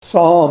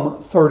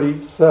Psalm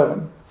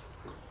 37.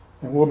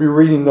 And we'll be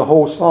reading the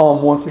whole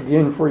psalm once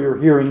again for your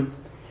hearing.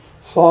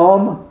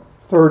 Psalm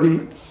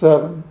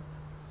 37.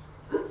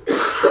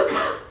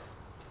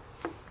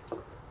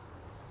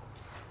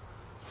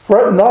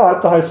 Fret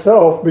not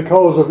thyself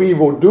because of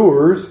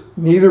evildoers,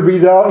 neither be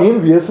thou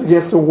envious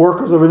against the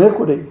workers of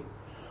iniquity.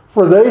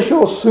 For they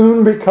shall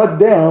soon be cut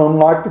down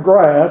like the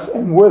grass,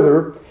 and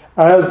wither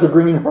as the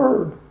green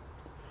herb.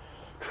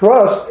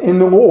 Trust in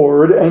the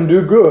Lord, and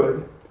do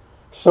good.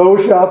 So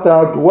shalt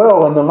thou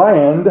dwell in the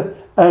land,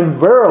 and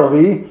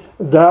verily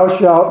thou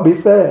shalt be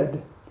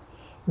fed.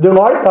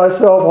 Delight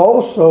thyself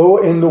also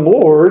in the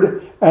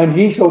Lord, and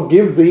he shall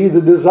give thee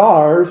the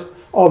desires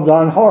of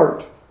thine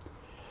heart.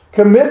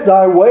 Commit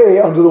thy way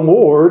unto the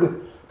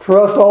Lord,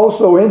 trust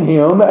also in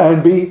him,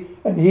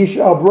 and he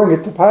shall bring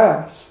it to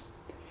pass.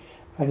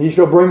 And he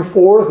shall bring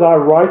forth thy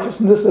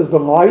righteousness as the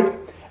light,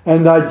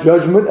 and thy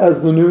judgment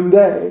as the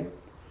noonday.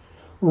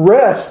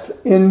 Rest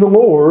in the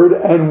Lord,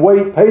 and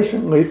wait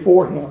patiently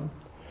for him.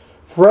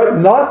 Fret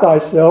not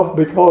thyself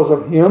because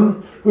of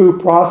him who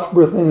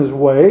prospereth in his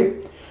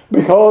way,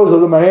 because of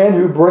the man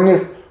who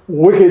bringeth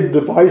wicked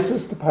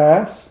devices to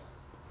pass.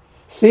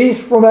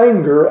 Cease from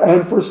anger,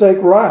 and forsake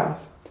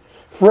wrath.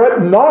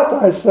 Fret not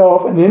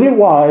thyself in any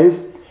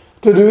wise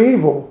to do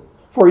evil,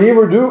 for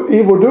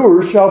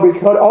evildoers shall be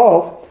cut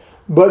off,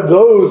 but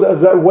those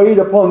that wait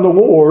upon the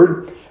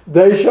Lord,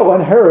 they shall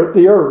inherit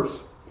the earth.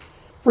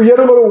 For yet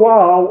a little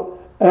while,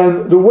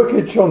 and the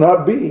wicked shall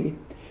not be.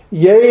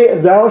 Yea,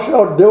 thou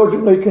shalt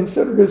diligently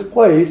consider his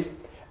place,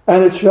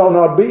 and it shall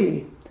not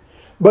be.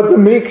 But the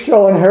meek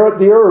shall inherit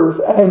the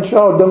earth, and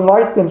shall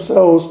delight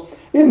themselves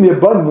in the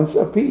abundance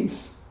of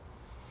peace.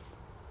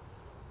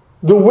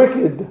 The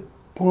wicked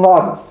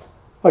plotteth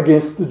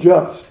against the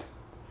just,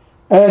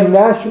 and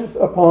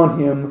gnasheth upon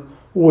him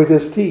with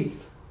his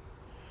teeth.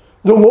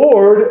 The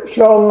Lord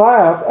shall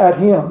laugh at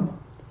him,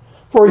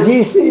 for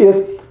he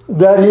seeth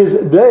that his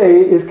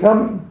day is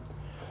coming.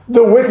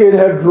 The wicked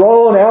have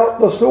drawn out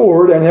the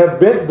sword, and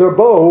have bent their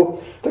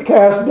bow to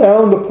cast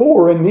down the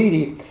poor and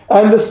needy,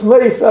 and to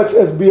slay such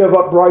as be of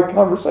upright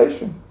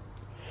conversation.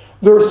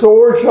 Their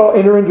sword shall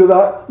enter into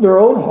their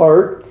own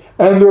heart,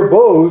 and their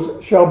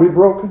bows shall be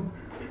broken.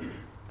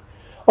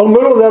 A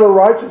little that a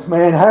righteous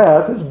man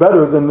hath is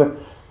better than the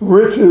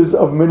riches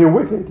of many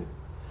wicked.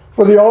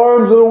 For the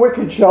arms of the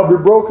wicked shall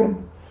be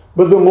broken,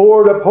 but the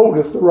Lord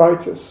upholdeth the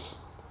righteous.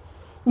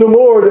 The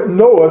Lord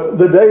knoweth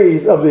the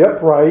days of the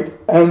upright,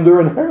 and their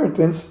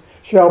inheritance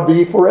shall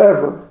be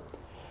forever.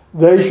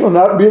 They shall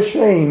not be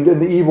ashamed in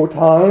the evil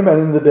time,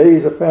 and in the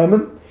days of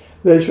famine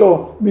they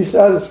shall be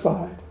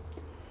satisfied.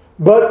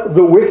 But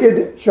the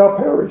wicked shall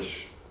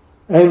perish,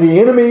 and the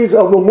enemies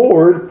of the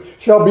Lord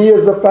shall be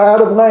as the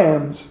fat of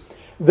lambs.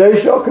 They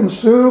shall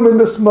consume in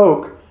the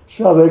smoke,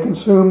 shall they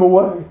consume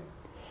away.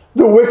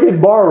 The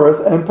wicked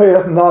borroweth and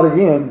payeth not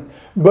again,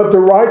 but the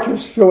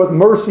righteous showeth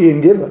mercy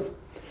and giveth.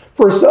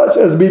 For such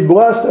as be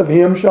blessed of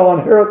him shall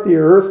inherit the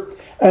earth,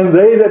 and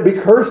they that be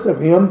cursed of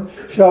him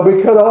shall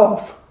be cut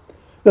off.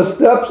 The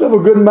steps of a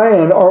good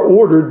man are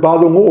ordered by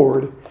the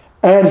Lord,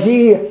 and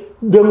he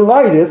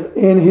delighteth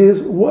in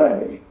his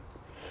way.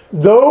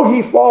 Though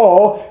he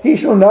fall, he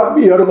shall not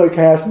be utterly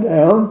cast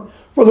down,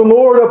 for the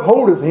Lord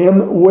upholdeth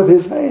him with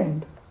his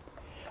hand.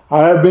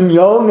 I have been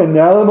young, and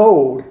now am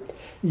old,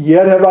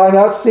 yet have I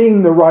not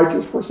seen the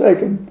righteous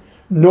forsaken,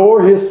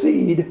 nor his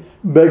seed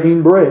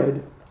begging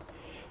bread.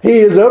 He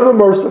is ever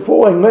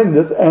merciful and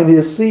lendeth, and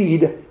his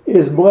seed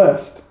is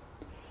blessed.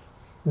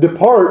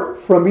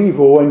 Depart from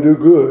evil and do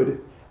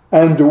good,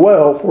 and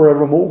dwell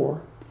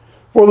forevermore.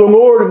 For the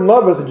Lord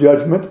loveth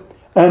judgment,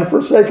 and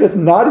forsaketh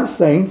not his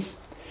saints.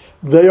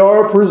 They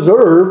are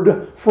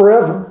preserved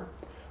forever,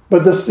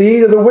 but the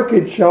seed of the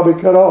wicked shall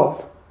be cut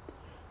off.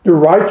 The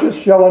righteous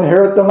shall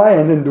inherit the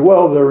land, and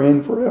dwell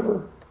therein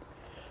forever.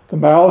 The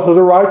mouth of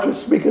the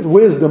righteous speaketh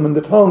wisdom, and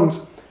the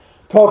tongues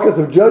talketh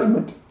of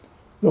judgment.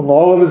 The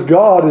law of his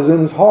God is in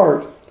his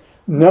heart.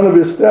 None of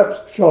his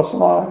steps shall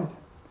slide.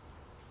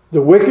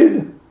 The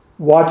wicked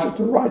watcheth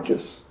the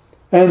righteous,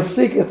 and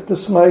seeketh to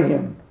slay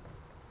him.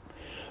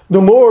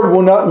 The Lord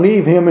will not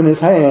leave him in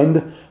his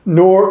hand,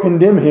 nor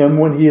condemn him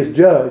when he is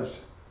judged.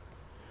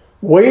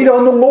 Wait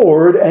on the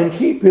Lord, and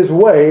keep his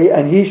way,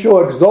 and he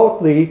shall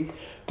exalt thee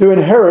to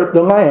inherit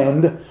the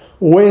land.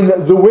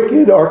 When the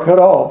wicked are cut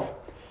off,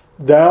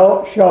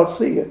 thou shalt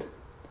see it.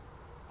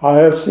 I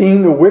have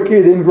seen the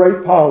wicked in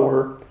great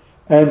power,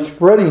 and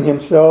spreading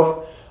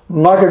himself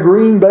like a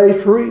green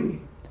bay tree.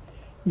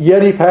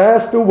 Yet he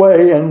passed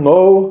away, and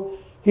lo,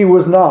 he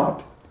was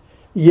not.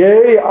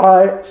 Yea,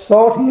 I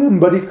sought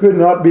him, but he could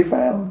not be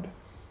found.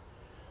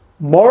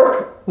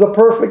 Mark the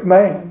perfect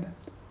man,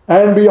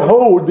 and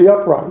behold the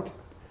upright.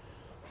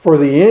 For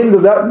the end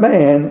of that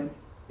man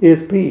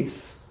is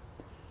peace.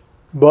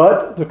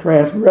 But the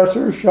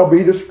transgressors shall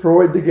be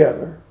destroyed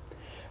together.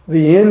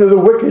 The end of the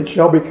wicked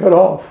shall be cut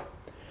off.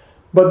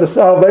 But the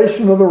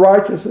salvation of the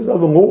righteous is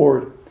of the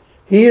Lord.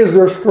 He is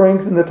their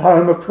strength in the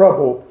time of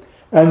trouble,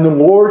 and the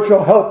Lord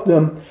shall help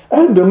them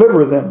and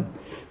deliver them.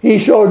 He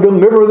shall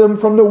deliver them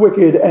from the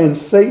wicked and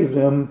save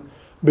them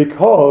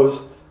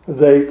because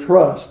they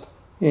trust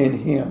in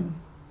Him.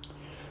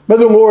 May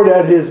the Lord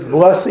add His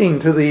blessing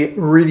to the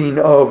reading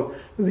of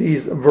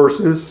these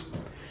verses.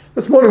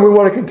 This morning we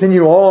want to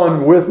continue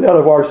on with that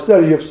of our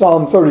study of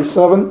Psalm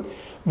 37,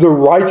 the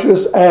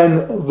righteous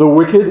and the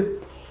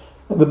wicked.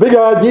 The big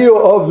idea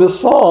of this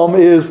psalm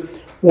is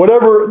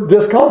whatever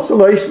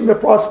disconsolation the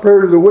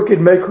prosperity of the wicked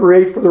may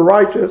create for the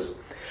righteous,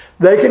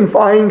 they can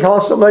find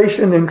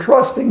consolation in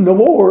trusting the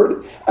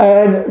Lord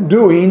and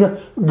doing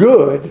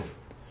good.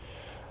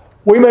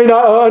 We may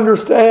not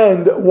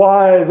understand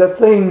why the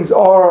things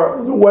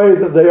are the way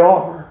that they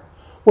are.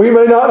 We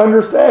may not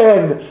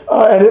understand,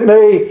 and it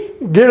may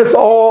get us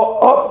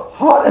all up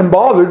hot and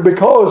bothered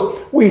because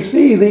we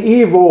see the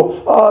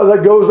evil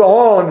that goes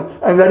on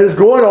and that is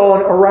going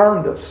on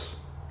around us.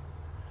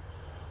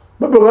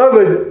 But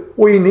beloved,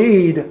 we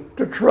need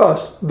to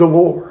trust the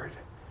Lord.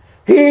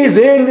 He's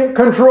in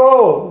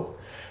control.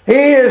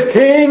 He is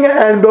King,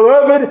 and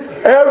beloved,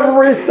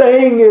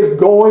 everything is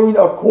going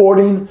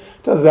according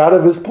to that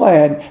of His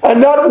plan.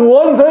 And not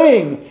one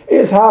thing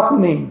is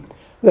happening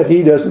that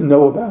He doesn't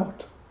know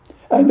about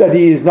and that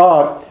He is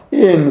not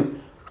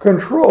in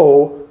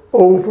control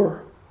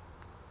over.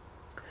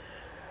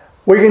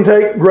 We can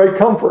take great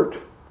comfort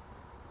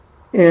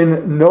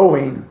in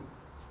knowing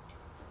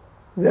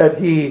that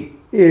He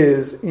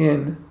is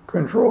in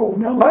control.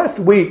 Now, last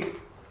week,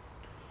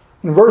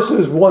 in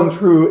verses 1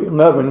 through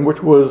 11,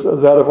 which was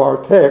that of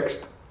our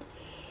text,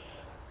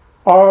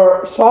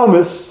 our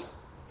psalmist,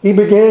 he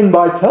began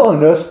by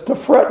telling us to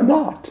fret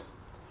not.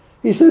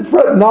 He said,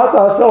 "Fret not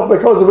thyself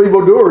because of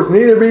evildoers,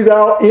 neither be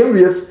thou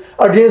envious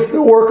against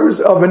the workers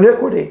of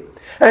iniquity."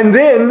 And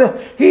then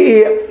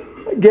he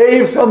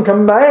gave some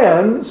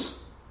commands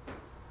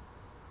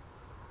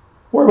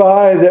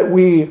whereby that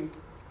we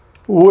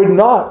would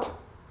not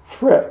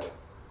fret,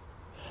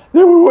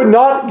 that we would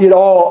not get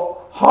all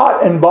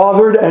hot and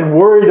bothered and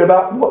worried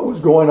about what was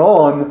going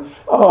on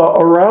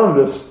around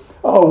us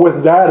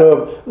with that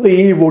of the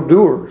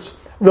evildoers,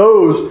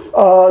 those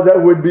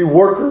that would be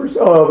workers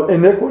of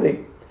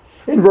iniquity.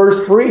 In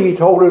verse 3, he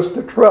told us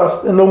to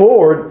trust in the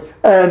Lord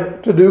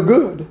and to do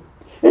good.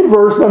 In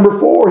verse number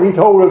 4, he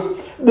told us,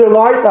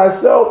 "Delight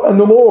thyself in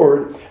the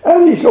Lord,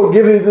 and He shall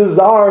give thee the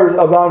desires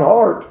of thine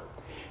heart."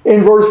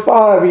 In verse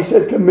 5, he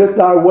said, "Commit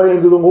thy way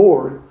unto the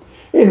Lord."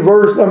 In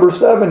verse number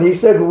 7, he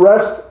said,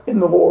 "Rest in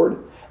the Lord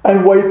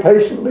and wait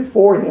patiently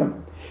for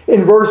Him."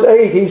 In verse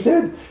 8, he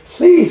said,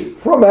 "Cease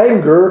from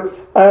anger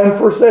and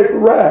forsake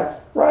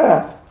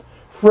wrath.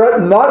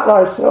 Fret not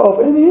thyself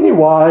in any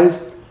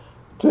wise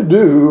to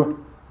do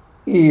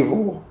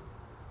evil."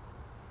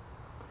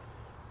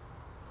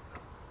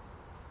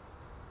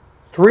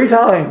 3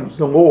 times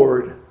the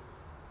Lord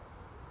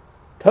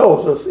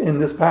tells us in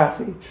this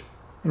passage,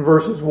 in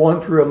verses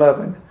 1 through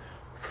 11,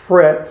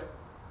 fret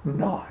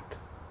not.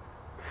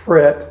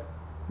 Fret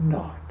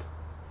not.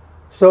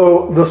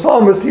 So the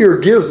psalmist here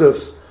gives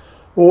us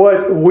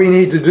what we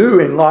need to do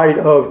in light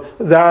of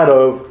that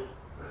of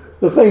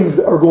the things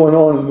that are going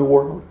on in the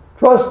world.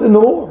 Trust in the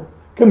Lord.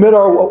 Commit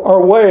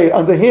our way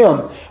unto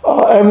Him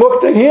and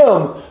look to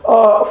Him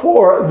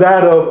for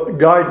that of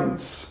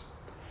guidance.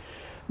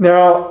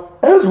 Now,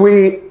 as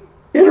we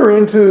enter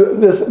into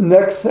this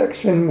next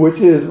section, which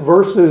is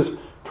verses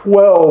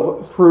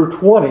 12 through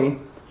 20,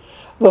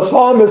 the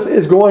psalmist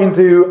is going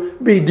to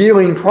be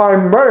dealing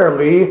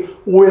primarily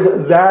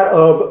with that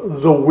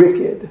of the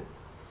wicked.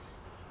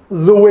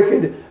 The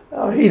wicked.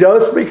 He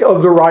does speak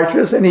of the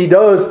righteous, and he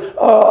does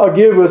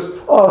give us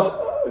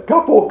a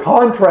couple of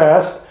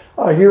contrasts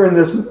here in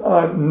this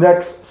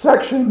next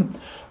section.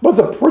 But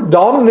the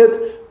predominant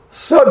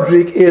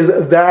subject is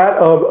that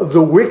of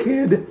the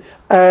wicked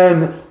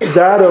and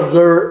that of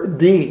their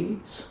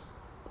deeds.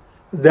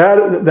 That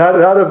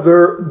of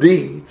their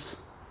deeds.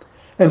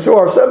 And so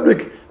our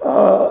subject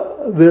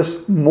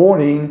this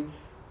morning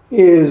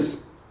is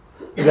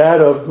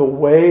that of the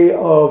way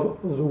of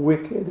the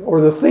wicked.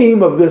 Or the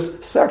theme of this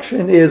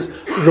section is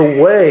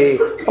the way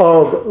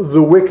of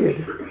the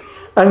wicked.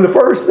 And the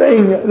first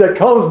thing that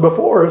comes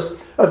before us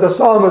that the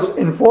psalmist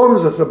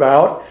informs us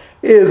about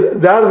is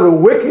that of the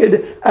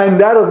wicked and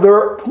that of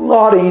their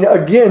plotting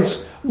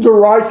against the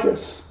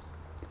righteous.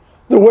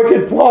 The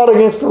wicked plot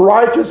against the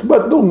righteous,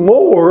 but the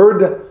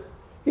Lord,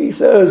 he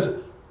says,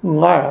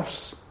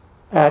 laughs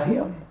at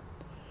him.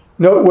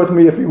 Note with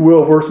me, if you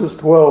will, verses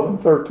 12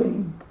 and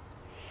 13.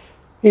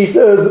 He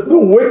says, "The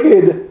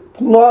wicked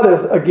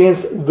plotteth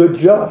against the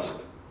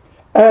just,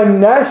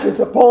 and gnasheth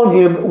upon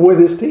him with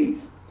his teeth.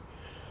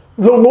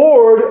 The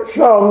Lord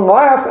shall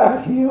laugh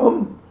at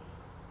him,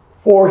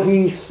 for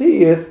he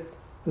seeth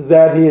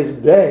that his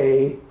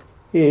day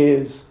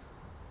is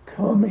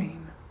coming."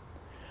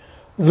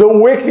 The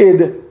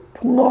wicked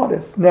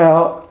plotteth.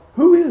 Now,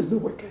 who is the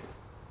wicked?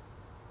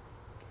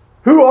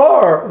 Who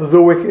are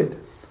the wicked?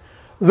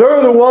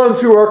 They're the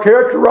ones who are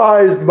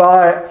characterized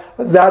by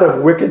that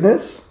of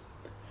wickedness,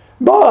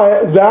 by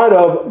that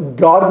of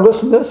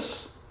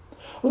godlessness.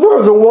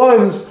 They're the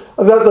ones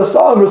that the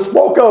psalmist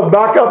spoke of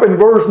back up in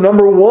verse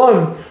number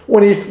 1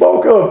 when he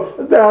spoke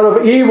of that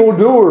of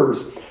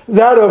evildoers.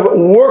 that of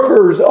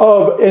workers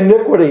of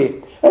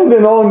iniquity. And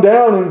then on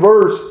down in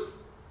verse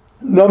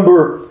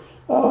number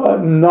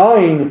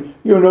 9,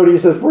 you'll note he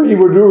says, for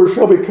evildoers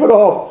shall be cut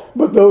off,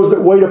 but those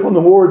that wait upon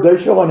the Lord,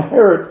 they shall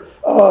inherit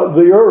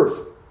the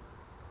earth.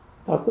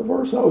 Not the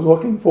verse I was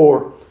looking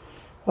for.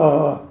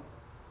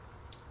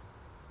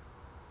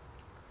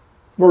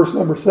 Verse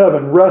number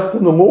 7, rest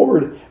in the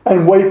Lord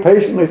and wait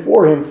patiently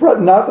for him.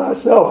 Fret not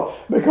thyself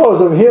because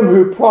of him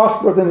who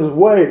prospereth in his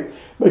way,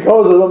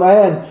 because of the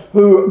man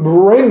who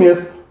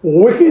bringeth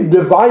wicked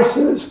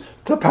devices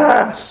to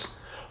pass.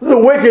 The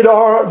wicked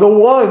are the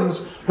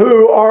ones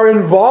who are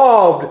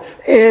involved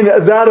in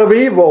that of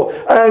evil,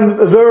 and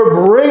they're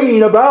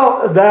bringing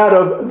about that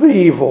of the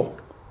evil.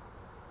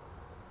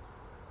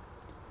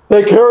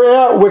 They carry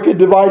out wicked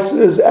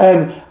devices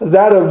and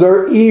that of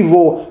their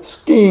evil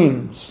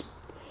schemes.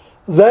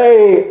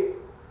 They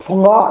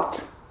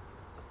plot.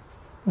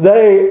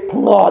 They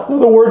plot. Now,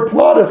 the word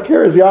plotteth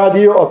carries the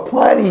idea of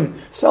planning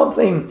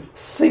something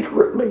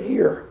secretly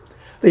here.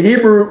 The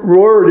Hebrew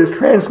word is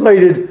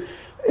translated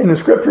in the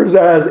scriptures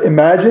as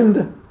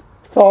imagined,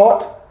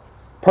 thought,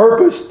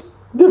 purposed,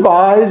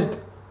 devised,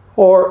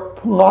 or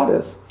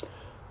plotteth.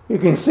 You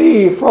can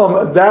see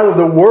from that of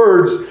the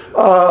words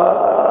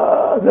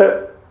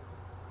that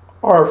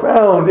are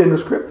found in the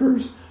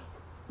scriptures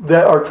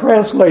that are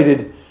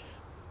translated.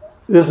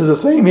 This is the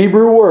same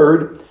Hebrew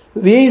word.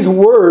 These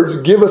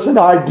words give us an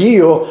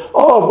idea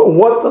of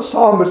what the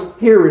psalmist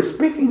here is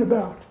speaking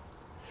about.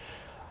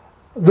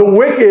 The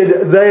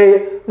wicked,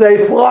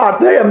 they plot,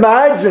 they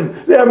imagine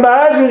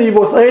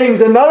evil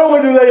things, and not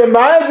only do they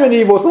imagine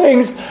evil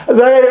things,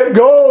 they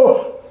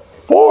go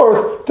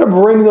forth to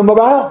bring them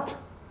about.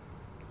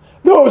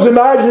 Those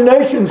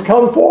imaginations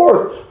come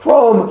forth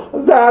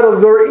from that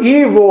of their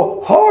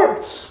evil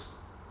hearts.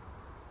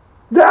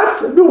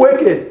 That's the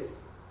wicked.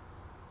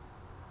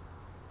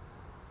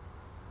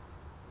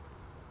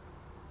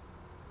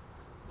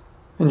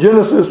 In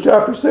Genesis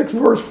chapter 6,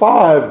 verse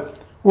 5,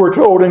 we're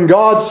told, and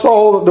God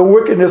saw that the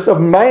wickedness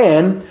of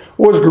man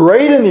was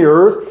great in the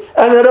earth,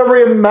 and that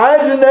every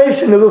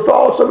imagination of the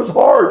thoughts of his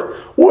heart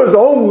was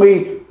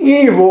only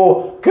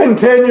evil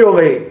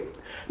continually.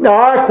 Now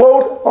I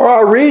quote, or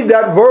I read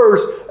that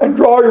verse and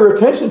draw your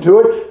attention to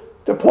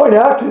it to point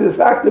out to you the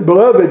fact that,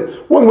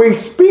 beloved, when we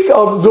speak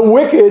of the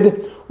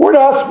wicked, we're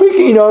not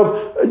speaking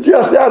of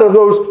just out of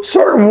those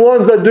certain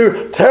ones that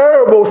do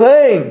terrible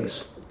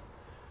things.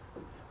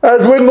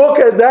 As we look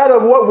at that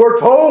of what we're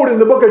told in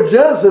the book of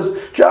Genesis,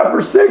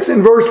 chapter 6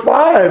 and verse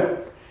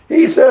 5,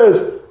 he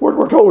says,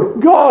 we're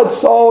told, God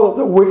saw that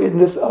the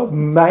wickedness of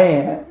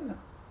man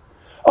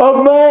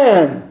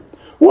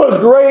was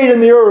great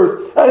in the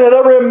earth, and that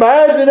every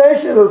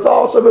imagination of the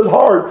thoughts of his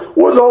heart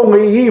was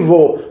only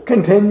evil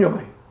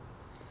continually.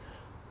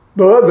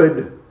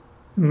 Beloved,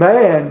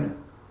 man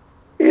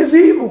is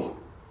evil.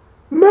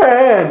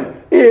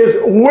 Man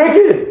is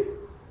wicked.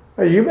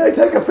 Now, you may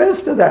take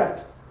offense to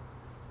that.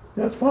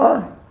 That's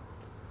fine.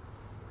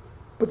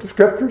 But the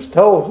scriptures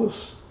tells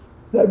us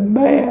that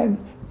man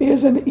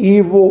is an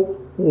evil,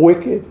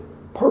 wicked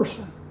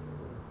person.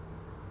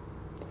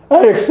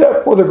 And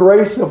except for the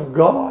grace of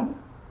God,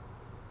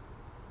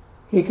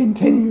 he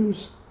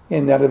continues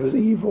in that of his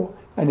evil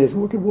and his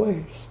wicked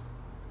ways.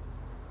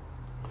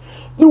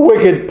 The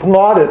wicked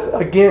plotteth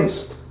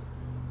against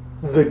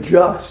the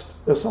just,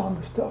 the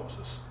psalmist tells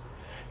us.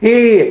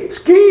 He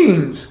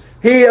schemes.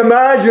 He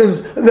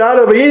imagines that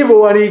of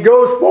evil, and he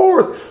goes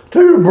forth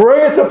to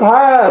bring it to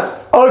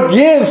pass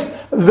against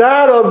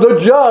that of the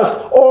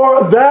just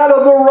or that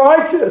of the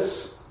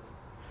righteous.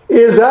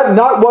 Is that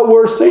not what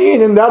we're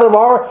seeing in that of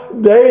our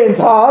day and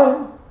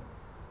time?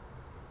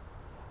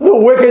 The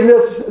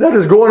wickedness that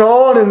is going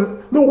on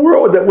in the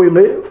world that we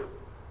live.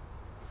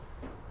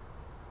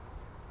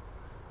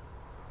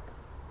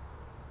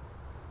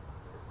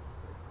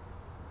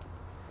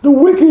 The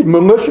wicked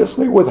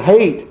maliciously with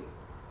hate,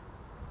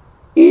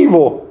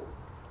 evil,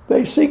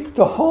 they seek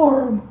to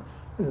harm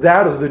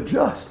that of the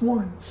just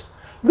ones.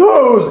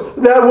 Those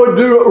that would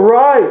do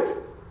right.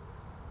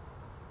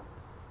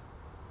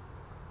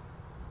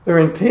 Their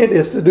intent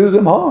is to do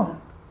them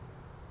harm.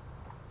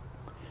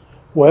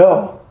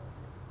 Well,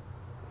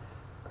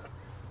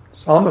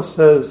 psalmist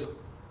says,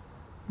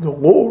 the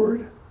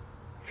Lord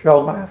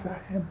shall laugh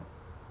at him.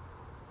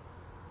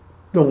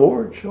 The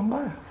Lord shall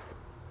laugh.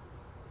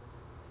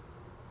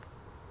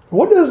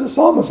 What does the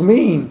psalmist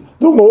mean?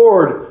 The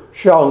Lord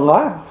shall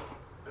laugh.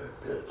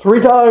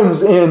 3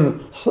 times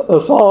in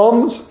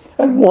Psalms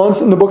and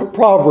once in the book of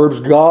Proverbs,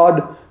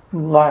 God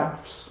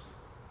laughs.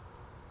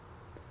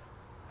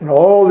 And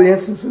all the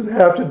instances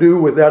have to do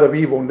with that of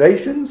evil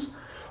nations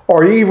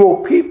or evil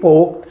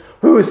people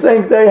who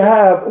think they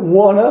have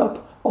one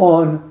up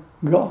on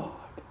God.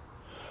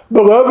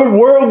 Beloved,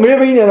 we're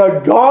living in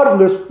a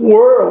godless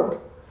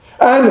world.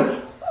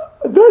 And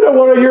they don't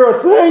want to hear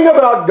a thing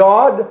about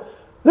God.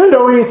 They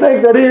don't even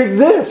think that He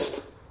exists.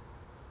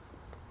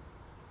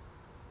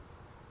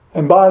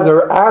 And by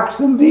their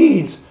acts and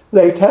deeds,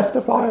 they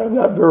testify of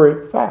that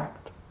very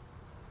fact.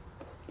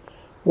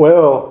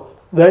 Well,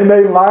 They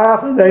may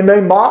laugh and they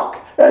may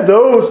mock at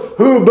those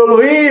who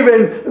believe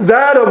in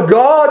that of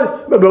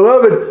God. But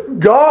beloved,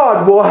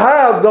 God will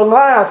have the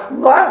last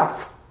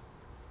laugh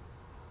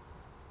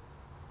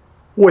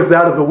with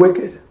that of the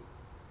wicked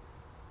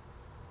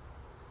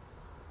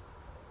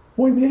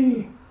when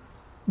He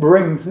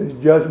brings His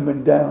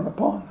judgment down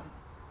upon them.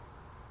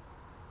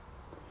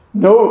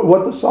 Note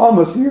what the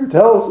psalmist here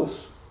tells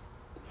us.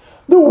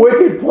 The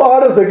wicked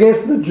plotteth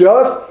against the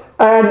just,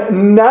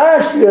 and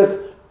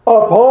gnasheth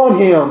upon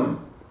him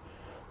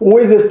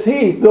with his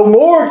teeth. The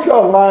Lord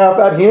shall laugh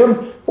at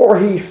him, for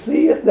He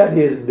seeth that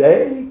his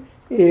day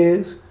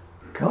is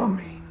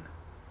coming.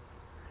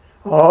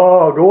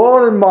 Oh, go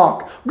on and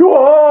mock. Go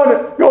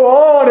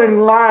on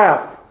and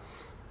laugh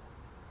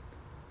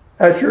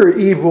at your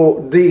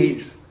evil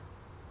deeds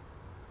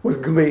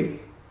with glee.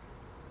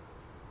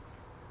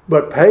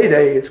 But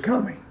payday is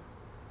coming.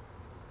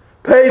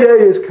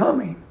 Payday is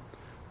coming.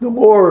 The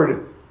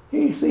Lord,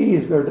 He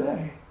sees their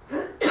day,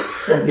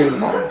 and He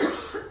laughs.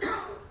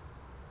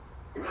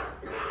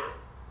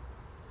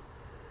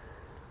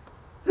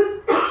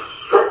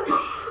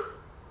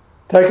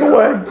 Take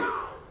away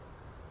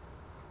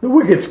the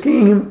wicked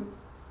scheme,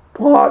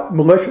 plot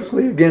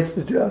maliciously against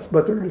the just,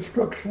 but their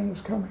destruction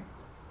is coming.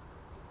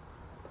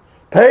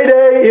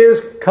 Payday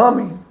is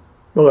coming,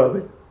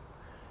 beloved.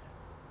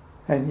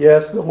 And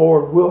yes, the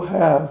Lord will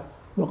have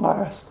the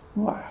last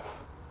laugh.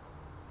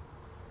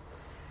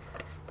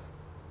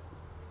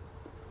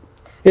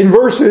 In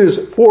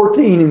verses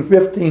 14 and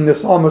 15, the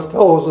psalmist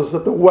tells us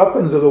that the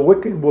weapons of the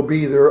wicked will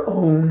be their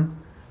own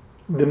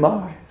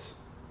demise.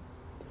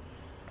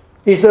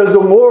 He says, the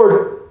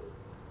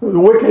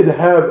wicked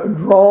have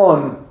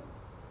drawn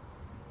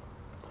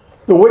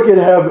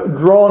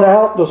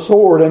out the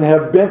sword and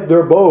have bent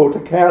their bow to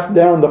cast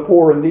down the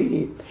poor and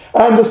needy,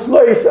 and to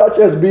slay such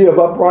as be of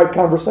upright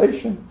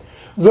conversation.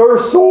 Their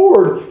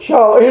sword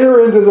shall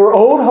enter into their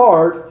own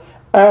heart,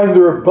 and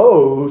their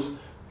bows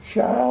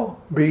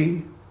shall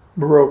be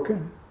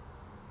broken.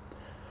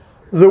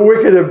 The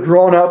wicked have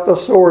drawn out the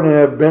sword and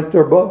have bent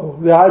their bow.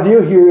 The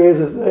idea here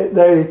is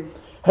they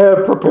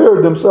have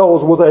prepared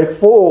themselves with a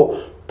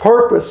full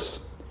purpose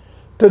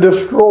to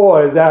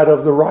destroy that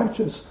of the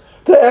righteous,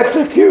 to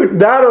execute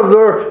that of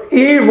their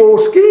evil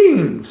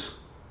schemes.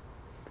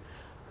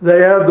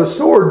 They have the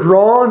sword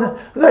drawn,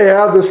 they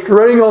have the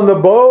string on the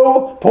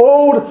bow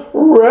pulled,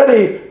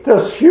 ready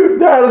to shoot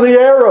that of the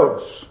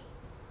arrows,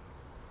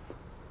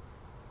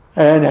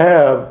 and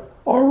have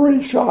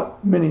already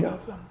shot many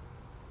of them.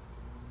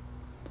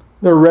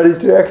 They're ready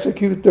to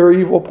execute their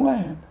evil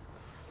plan,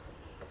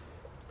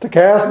 to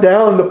cast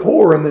down the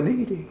poor and the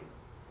needy.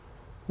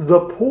 The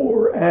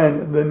poor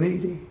and the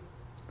needy.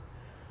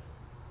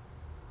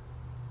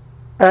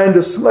 And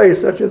to slay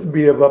such as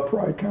be of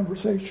upright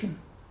conversation.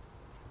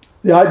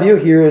 The idea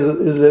here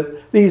is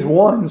that these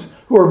ones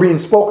who are being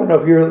spoken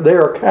of here, they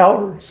are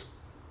cowards.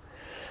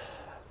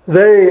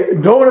 They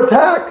don't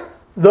attack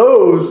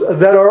those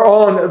that are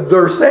on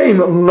their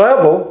same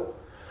level,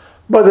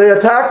 but they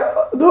attack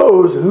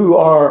those who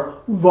are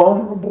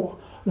vulnerable,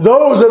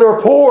 those that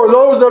are poor,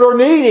 those that are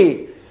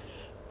needy,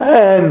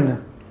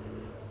 and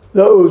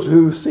those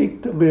who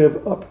seek to live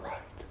upright.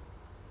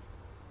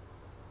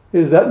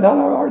 Is that not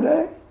our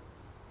day?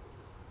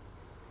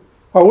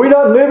 Are we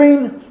not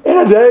living in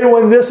a day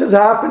when this is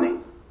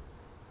happening?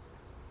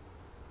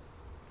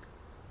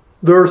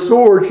 Their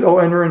sword shall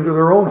enter into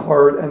their own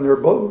heart, and their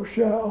bow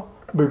shall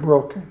be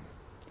broken.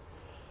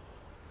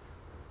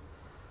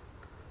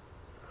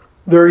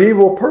 Their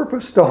evil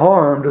purpose to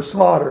harm, to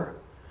slaughter,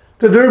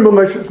 to do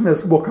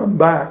maliciousness will come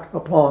back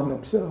upon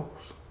themselves.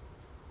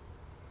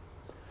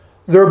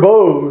 Their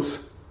bows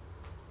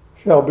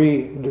shall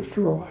be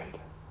destroyed.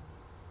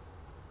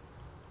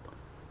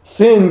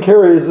 Sin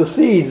carries the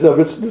seeds of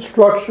its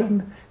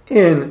destruction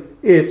in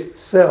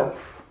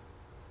itself.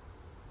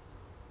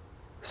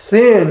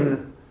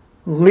 Sin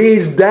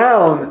leads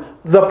down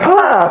the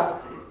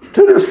path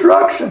to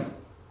destruction.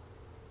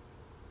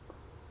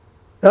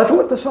 That's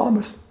what the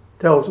psalmist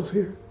tells us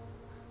here.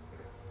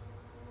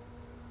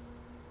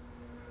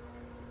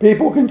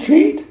 People can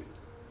cheat.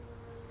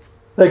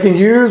 They can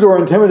use or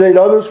intimidate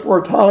others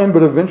for a time,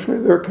 but eventually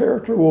their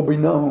character will be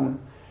known,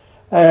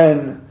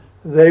 and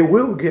they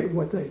will get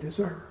what they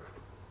deserve.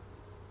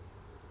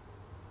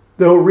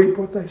 They'll reap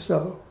what they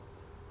sow.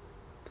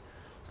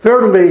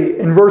 Thirdly,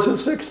 in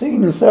verses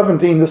 16 and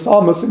 17, the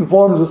psalmist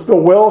informs us the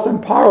wealth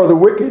and power of the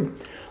wicked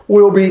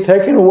will be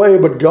taken away,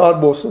 but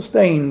God will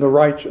sustain the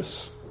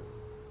righteous.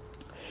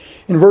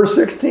 In verse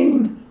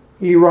 16,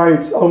 he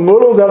writes, "A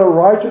little that a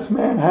righteous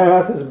man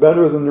hath is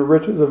better than the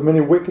riches of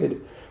many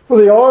wicked. For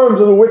the arms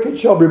of the wicked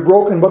shall be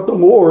broken, but the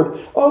Lord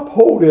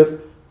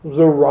upholdeth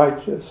the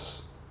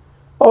righteous."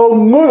 A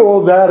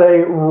little that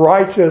a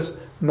righteous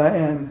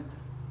man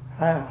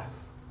hath.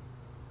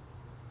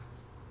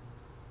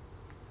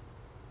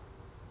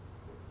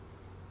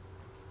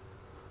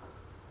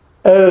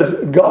 As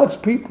God's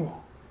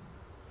people,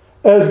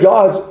 as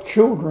God's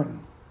children,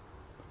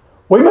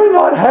 we may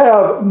not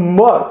have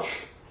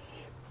much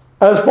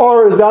as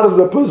far as out of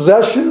the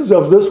possessions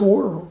of this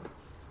world.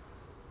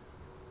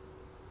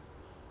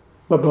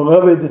 But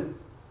beloved,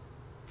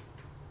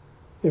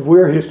 if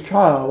we're His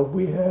child,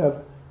 we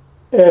have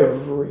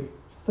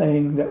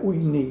everything that we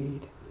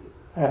need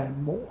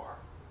and more.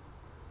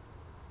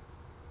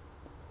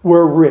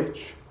 We're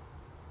rich.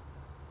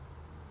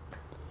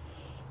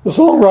 The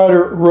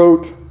songwriter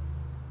wrote,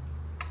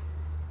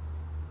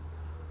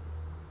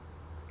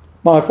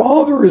 "My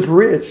Father is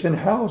rich in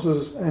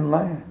houses and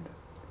land.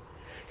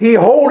 He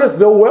holdeth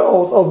the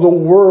wealth of the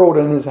world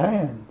in His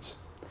hands.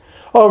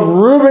 Of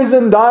rubies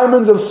and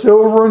diamonds, of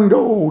silver and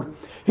gold,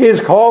 His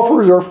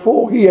coffers are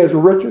full, He has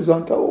riches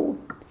untold.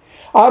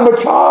 I'm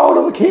a child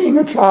of the King,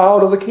 a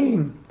child of the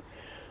King.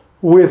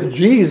 With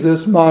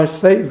Jesus my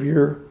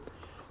Savior,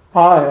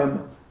 I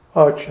am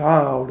a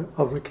child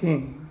of the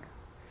King."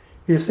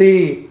 You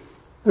see,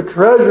 the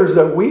treasures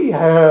that we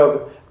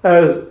have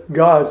as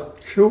God's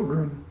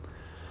children,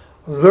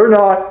 they're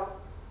not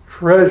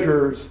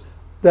treasures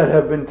that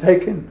have been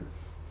taken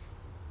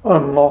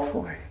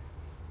unlawfully,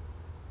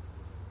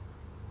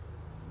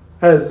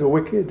 as the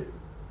wicked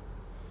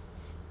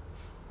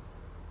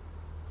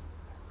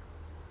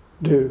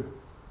do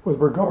with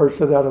regards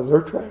to that of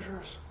their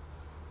treasures.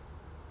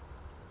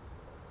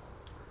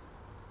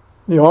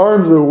 The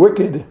arms of the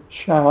wicked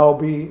shall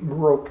be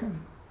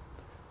broken.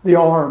 The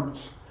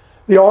arms.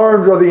 The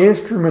arms are the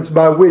instruments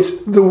by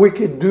which the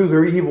wicked do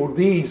their evil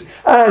deeds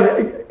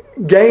and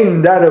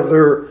gain that of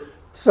their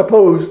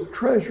supposed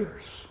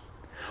treasures.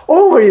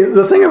 Only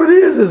the thing of it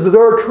is that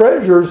their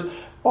treasures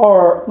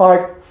are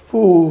like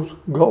fool's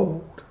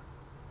gold.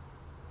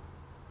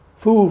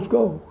 Fool's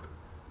gold.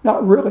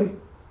 Not really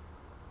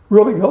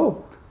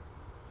gold.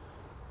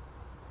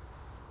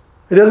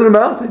 It doesn't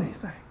amount to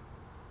anything.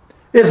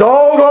 It's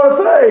all going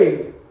to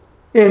fade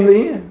in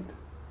the end.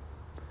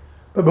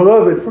 But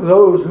beloved, for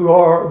those who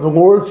are the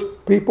Lord's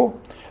people,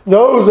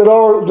 those that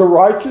are the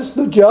righteous,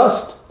 the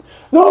just,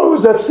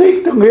 those that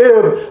seek to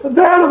live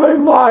that of a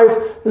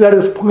life that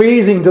is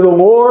pleasing to the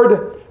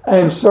Lord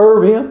and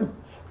serve Him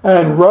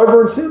and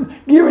reverence Him,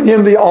 giving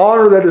Him the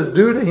honor that is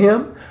due to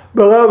Him,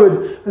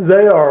 beloved,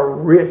 they are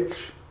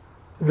rich.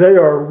 They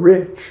are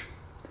rich.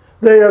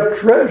 They have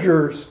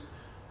treasures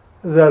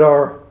that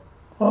are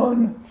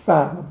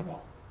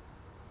unfathomable,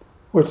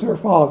 which their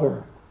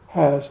Father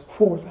has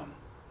for them.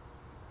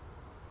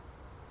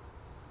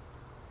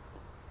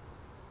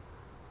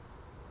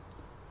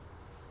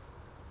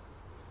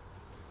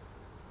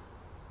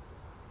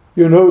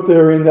 You note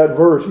there in that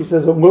verse, he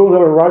says, "A little that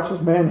a righteous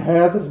man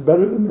hath is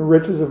better than the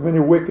riches of many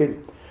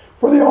wicked.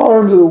 For the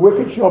arms of the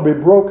wicked shall be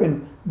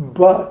broken,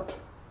 but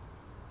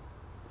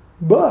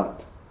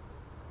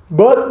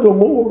the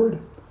Lord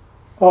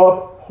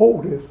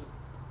upholdeth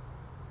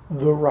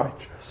the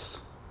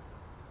righteous."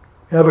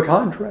 We have a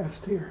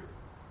contrast here.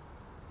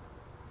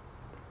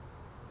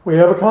 We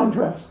have a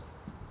contrast.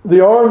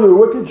 The arms of the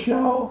wicked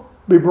shall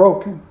be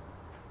broken,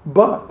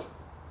 but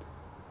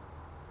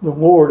the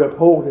Lord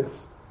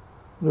upholdeth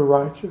the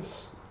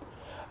righteous.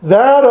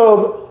 That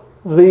of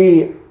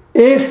the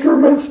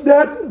instruments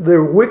that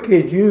the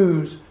wicked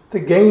use to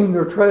gain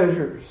their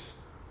treasures,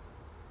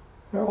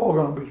 they're all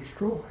going to be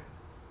destroyed.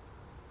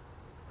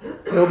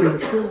 They'll be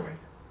destroyed.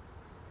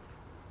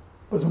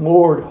 But the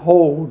Lord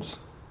holds,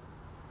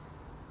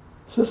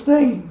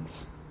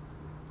 sustains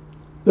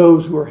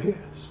those who are His.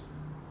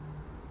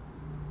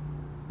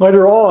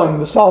 Later on,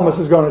 the psalmist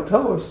is going to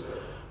tell us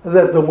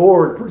that the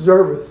Lord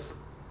preserveth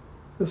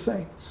the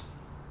saints.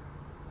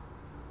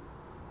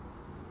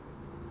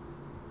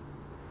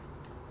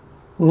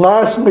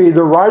 Lastly,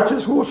 the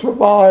righteous will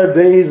survive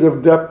days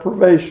of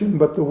deprivation,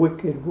 but the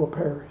wicked will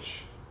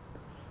perish.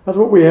 That's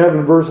what we have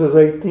in verses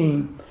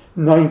 18,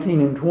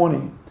 19, and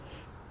 20.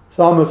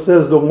 Psalmist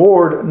says, "The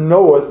Lord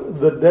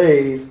knoweth the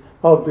days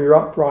of the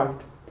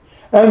upright,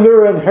 and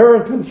their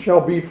inheritance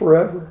shall be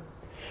forever.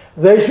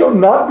 They shall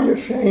not be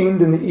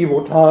ashamed in the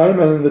evil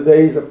time, and in the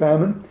days of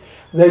famine.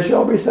 They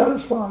shall be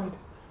satisfied.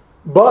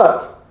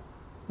 But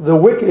the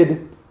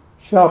wicked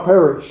shall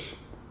perish,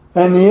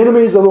 and the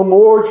enemies of the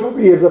Lord shall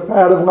be as the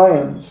fat of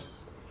lambs.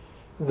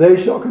 They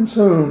shall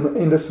consume,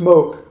 into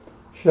smoke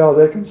shall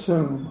they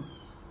consume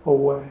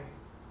away."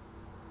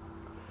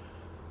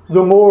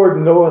 The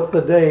Lord knoweth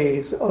the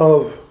days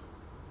of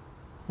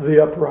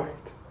the upright.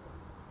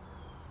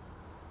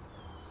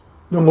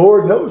 The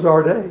Lord knows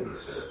our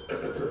days.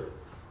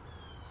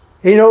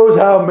 He knows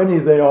how many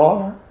they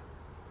are.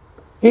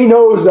 He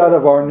knows that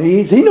of our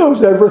needs. He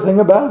knows everything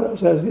about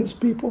us as His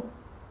people.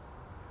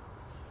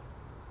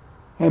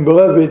 And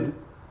beloved,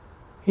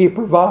 He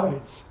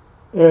provides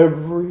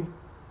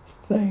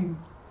everything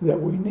that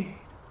we need.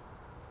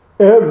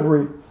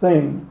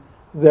 Everything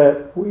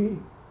that we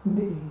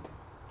need.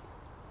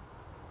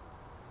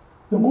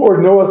 The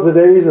Lord knoweth the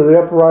days of the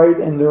upright,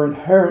 and their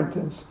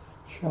inheritance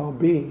shall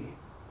be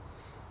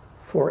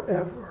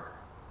forever.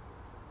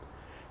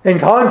 In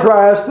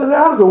contrast to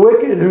that of the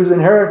wicked, whose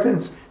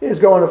inheritance is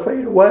going to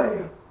fade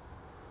away,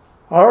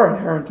 our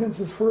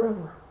inheritance is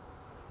forever.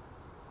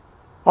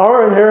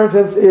 Our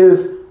inheritance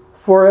is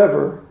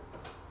forever.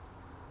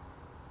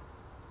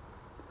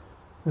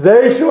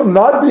 They shall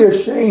not be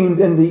ashamed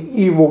in the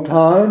evil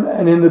time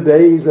and in the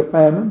days of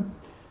famine.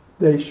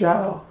 they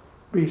shall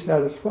be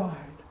satisfied.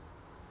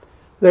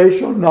 They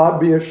shall not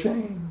be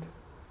ashamed.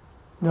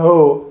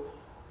 No,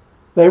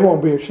 they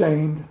won't be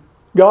ashamed.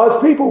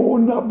 God's people will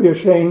not be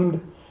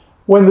ashamed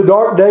when the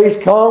dark days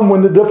come,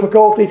 when the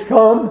difficulties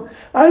come,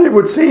 and it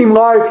would seem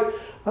like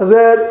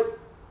that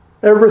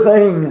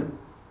everything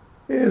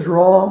is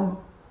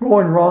wrong,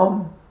 going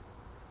wrong.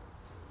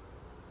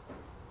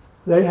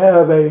 They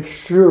have a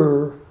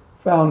sure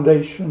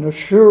foundation, a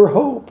sure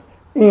hope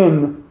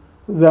in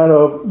that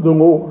of the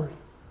Lord.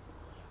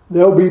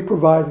 They'll be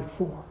provided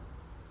for.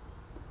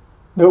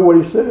 Note what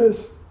he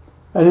says,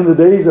 and in the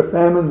days of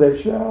famine they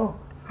shall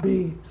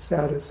be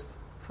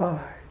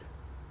satisfied.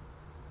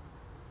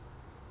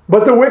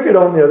 But the wicked,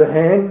 on the other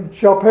hand,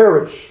 shall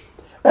perish,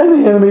 and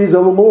the enemies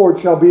of the Lord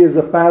shall be as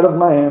the fat of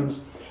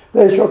lambs.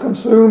 They shall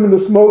consume, and the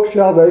smoke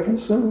shall they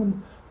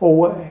consume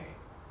away.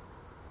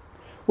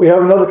 We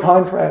have another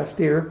contrast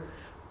here.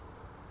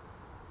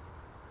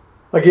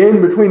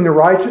 Again, between the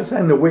righteous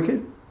and the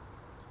wicked.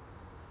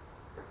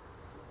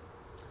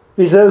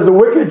 He says, the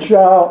wicked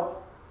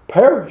shall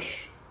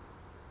perish.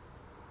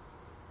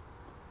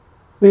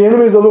 The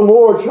enemies of the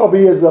Lord shall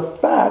be as the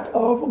fat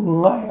of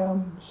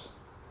lambs.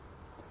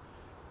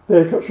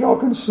 They shall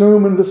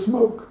consume, and the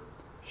smoke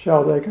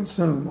shall they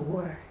consume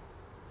away.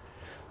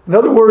 In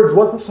other words,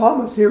 what the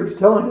psalmist here is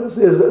telling us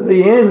is that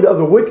the end of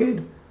the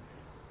wicked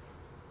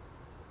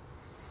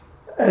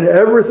and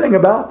everything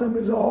about them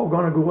is all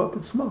going to go up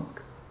in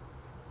smoke.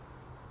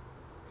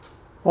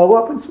 All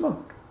up in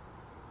smoke.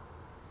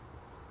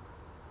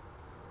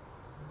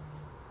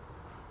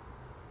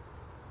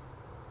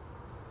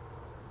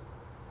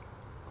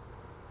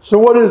 So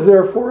what is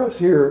there for us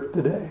here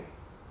today?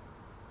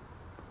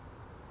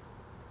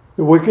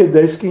 The wicked,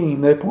 they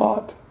scheme, they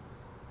plot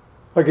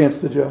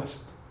against the just.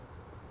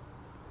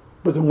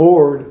 But the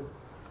Lord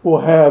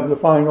will have the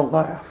final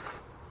laugh.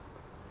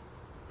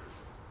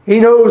 He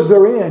knows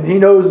their end. He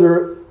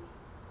knows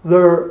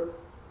their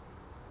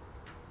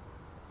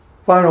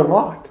final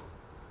lot,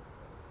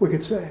 we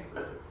could say.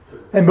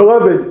 And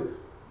beloved,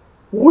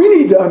 we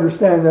need to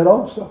understand that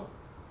also.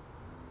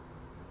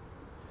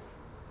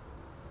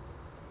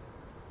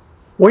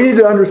 We need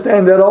to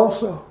understand that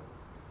also.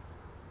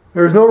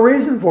 There's no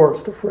reason for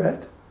us to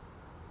fret.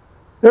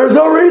 There's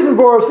no reason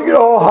for us to get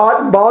all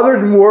hot and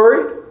bothered and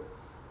worried.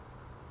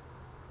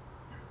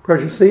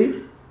 Because you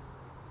see,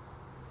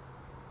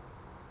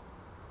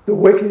 the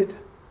wicked,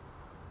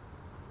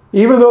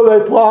 even though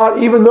they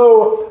plot, even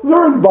though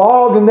they're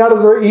involved in that of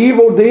their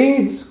evil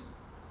deeds,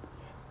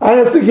 and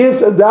it's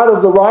against that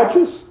of the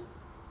righteous,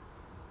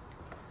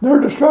 their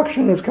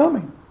destruction is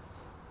coming.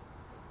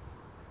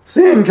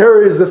 Sin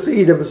carries the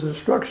seed of its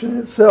destruction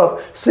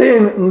itself.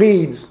 Sin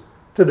leads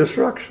to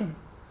destruction.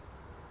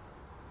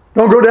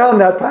 Don't go down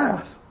that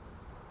path.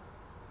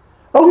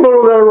 A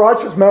little that a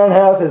righteous man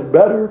hath is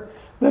better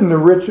than the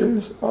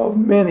riches of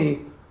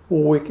many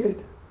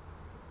wicked.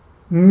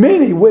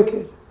 Many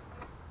wicked.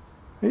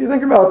 You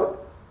think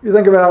about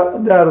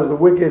that of the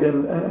wicked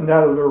and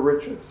that of their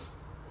riches.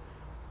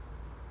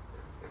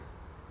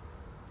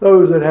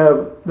 Those that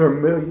have their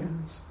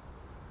millions,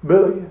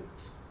 billions.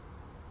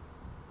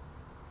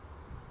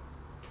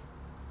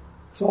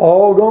 It's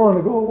all going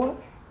to go away.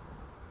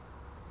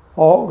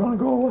 All going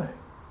to go away.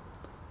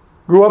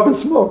 Grew up in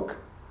smoke.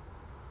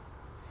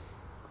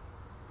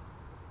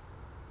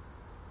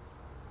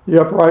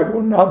 The upright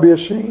will not be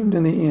ashamed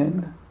in the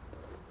end.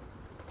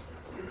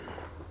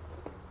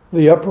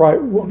 The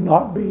upright will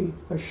not be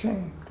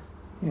ashamed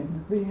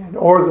in the end.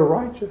 Or the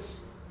righteous.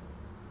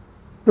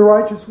 The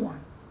righteous one.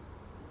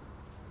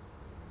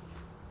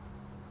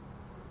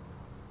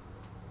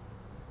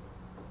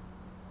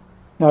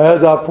 Now,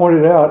 as I've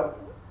pointed out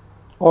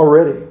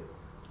already,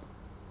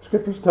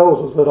 Scripture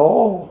tells us that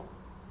all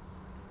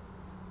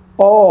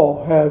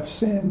have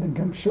sinned and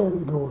come short of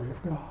the glory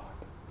of God.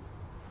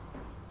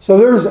 So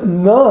there's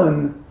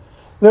none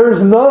that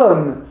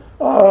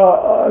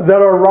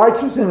are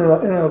righteous in and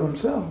of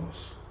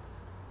themselves.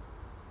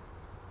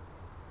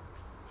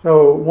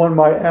 So one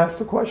might ask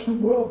the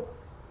question, well,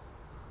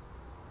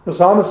 the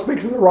psalmist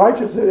speaks of the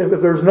righteous.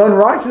 If there's none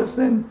righteous,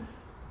 then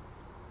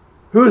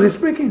who is he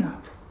speaking of?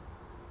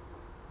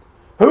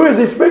 Who is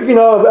he speaking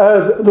of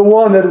as the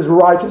one that is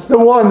righteous, the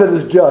one that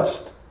is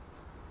just?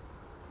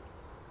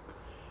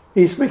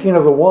 He's speaking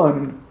of the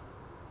one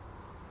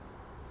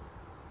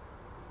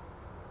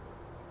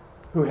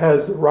who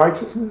has the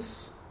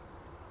righteousness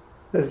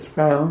that is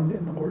found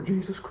in the Lord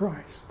Jesus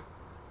Christ.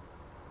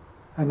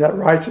 And that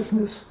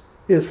righteousness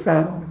is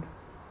found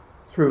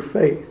through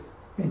faith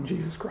in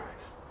Jesus Christ.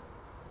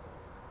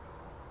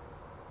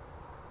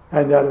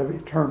 And that of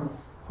eternal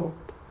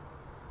hope.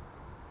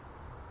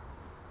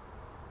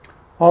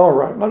 All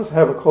right, let us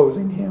have a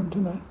closing hymn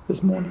tonight,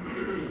 this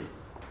morning.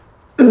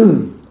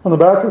 On the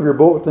back of your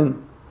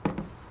bulletin,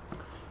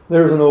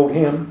 there's an old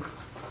hymn.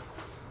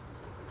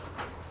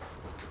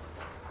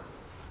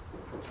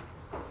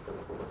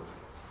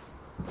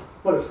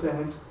 Let us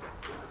stand.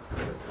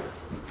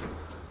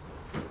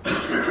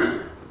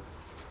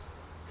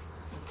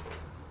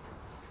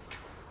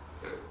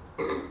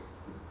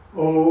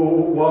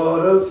 Oh,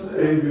 what a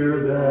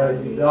Savior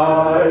that He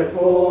died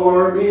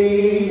for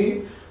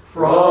me.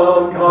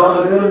 From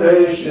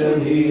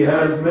condemnation He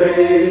has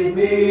made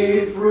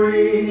me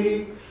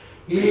free.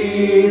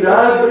 He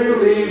that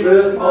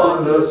believeth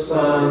on the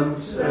Son,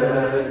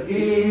 said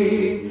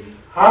He,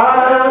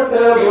 hath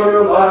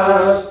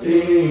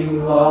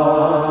everlasting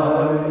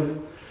life.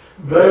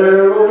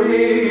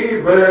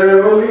 Verily,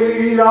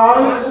 verily,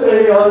 I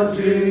say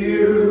unto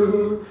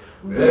you,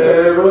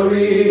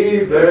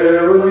 verily,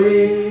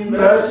 verily,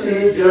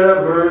 message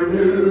ever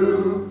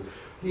new.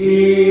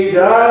 He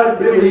that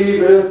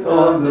believeth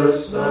on the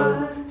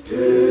Son,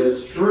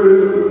 'tis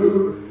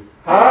true,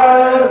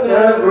 hath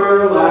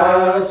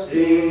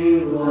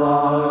everlasting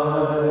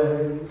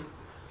life.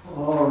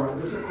 All right,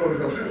 this will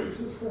close our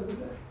services for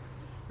today.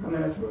 I'm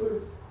going to ask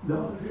Brother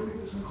Don if he'll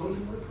lead us in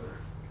closing with prayer.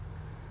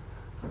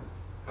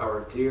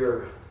 Our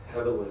dear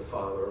Heavenly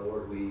Father,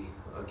 Lord, we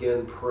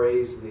again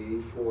praise Thee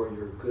for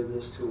Your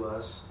goodness to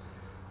us,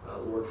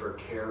 Lord, for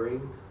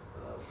caring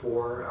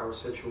for our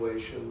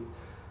situation,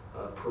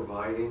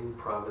 providing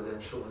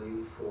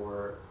providentially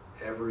for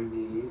every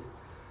need.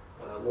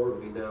 Lord,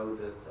 we know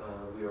that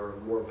we are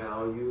of more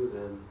value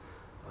than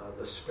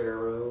the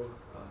sparrow,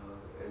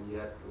 and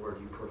yet, Lord,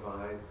 You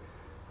provide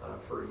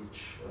for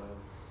each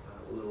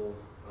little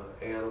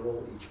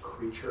animal, each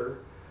creature.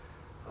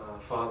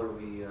 Father,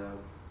 we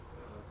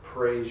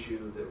praise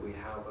You that we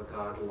have a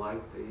God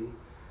like Thee,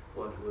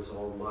 one who is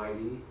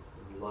almighty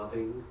and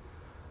loving.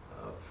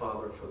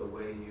 Father, for the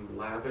way You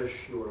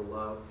lavish Your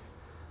love,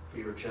 for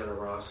Your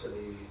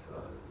generosity,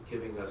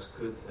 giving us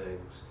good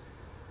things.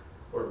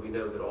 Lord, we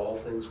know that all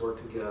things work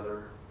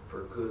together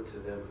for good to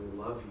them who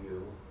love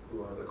You,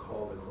 who are the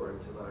called according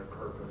to Thy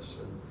purpose.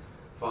 And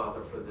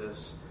Father, for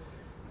this,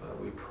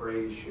 we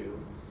praise You.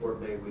 Lord,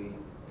 may we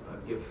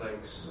give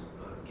thanks,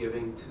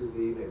 giving to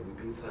Thee. May we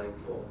be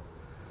thankful.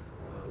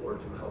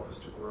 Lord, to help us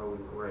to grow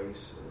in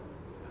grace and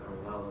our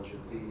knowledge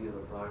of Thee and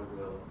of Thy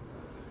will.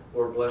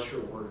 Lord, bless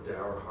Your word to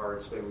our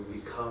hearts. May we be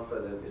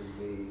confident in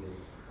Thee and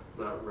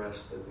not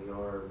rest in the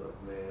arm of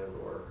man,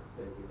 or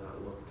may we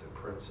not look to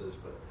princes,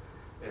 but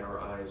may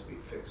our eyes be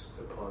fixed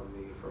upon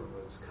Thee, from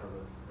whence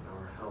cometh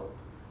our help.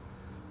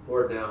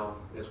 Lord, now,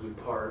 as we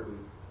part, we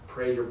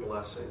pray Your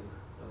blessing.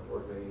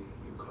 Lord, may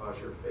You cause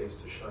Your face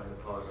to shine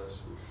upon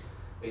us.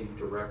 May You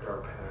direct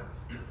our path.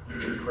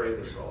 We pray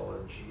this all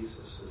in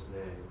Jesus'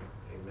 name.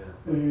 Amen.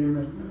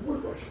 Amen.